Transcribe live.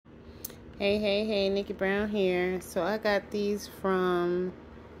Hey, Nikki Brown here. So I got these from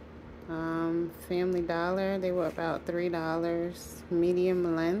Family Dollar. They were about $3,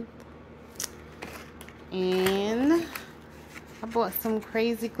 medium length. And I bought some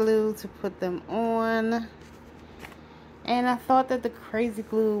Krazy glue to put them on. And I thought that the Krazy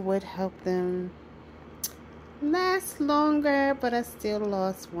glue would help them last longer, but I still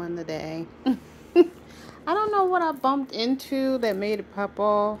lost one today. I don't know what I bumped into that made it pop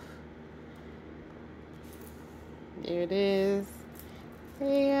off. There it is.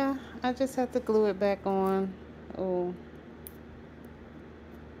 Yeah, I just have to glue it back on. Oh,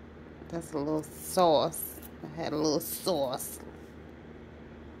 that's a little sauce. I had a little sauce.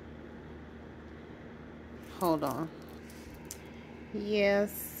 Hold on. Yeah,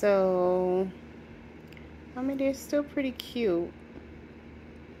 so I mean, they're still pretty cute.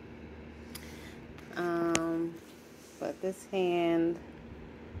 But this hand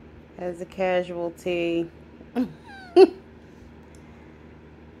has a casualty.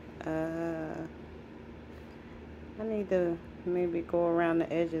 I need to maybe go around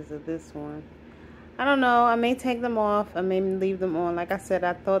the edges of this one. I don't know. I may take them off. I may leave them on. Like I said,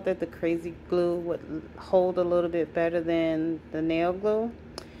 I thought that the Krazy glue would hold a little bit better than the nail glue.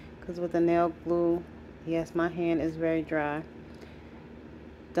 Because with the nail glue, yes, my hand is very dry.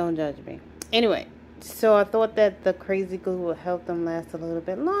 Don't judge me. Anyway, so I thought that the Krazy glue would help them last a little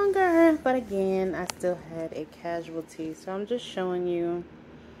bit longer. But again, I still had a casualty. So I'm just showing you.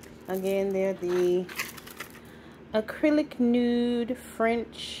 Again, they're the Acrylic Nude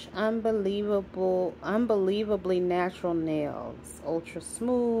French unbelievably natural nails. Ultra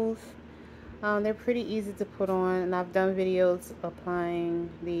smooth. They're pretty easy to put on, and I've done videos applying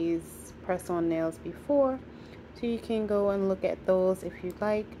these press-on nails before, so you can go and look at those if you'd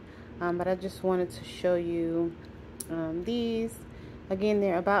like. But I just wanted to show you these. Again,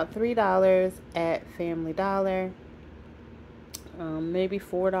 they're about $3 at Family Dollar. Maybe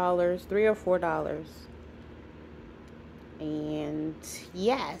 $4, $3 or $4. And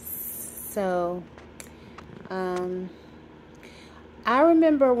yes, so I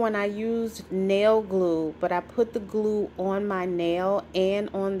remember when I used nail glue, but I put the glue on my nail and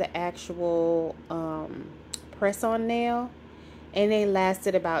on the actual press-on nail, and they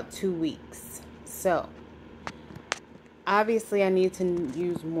lasted about 2 weeks. So obviously I need to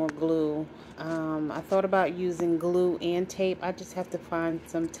use more glue. I thought about using glue and tape. I just have to find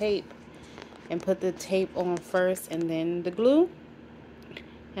some tape and put the tape on first and then the glue,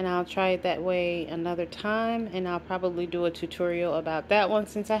 and I'll try it that way another time, and I'll probably do a tutorial about that one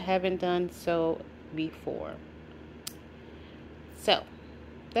since I haven't done so before. So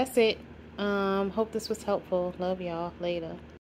that's it. Hope this was helpful. Love y'all. Later.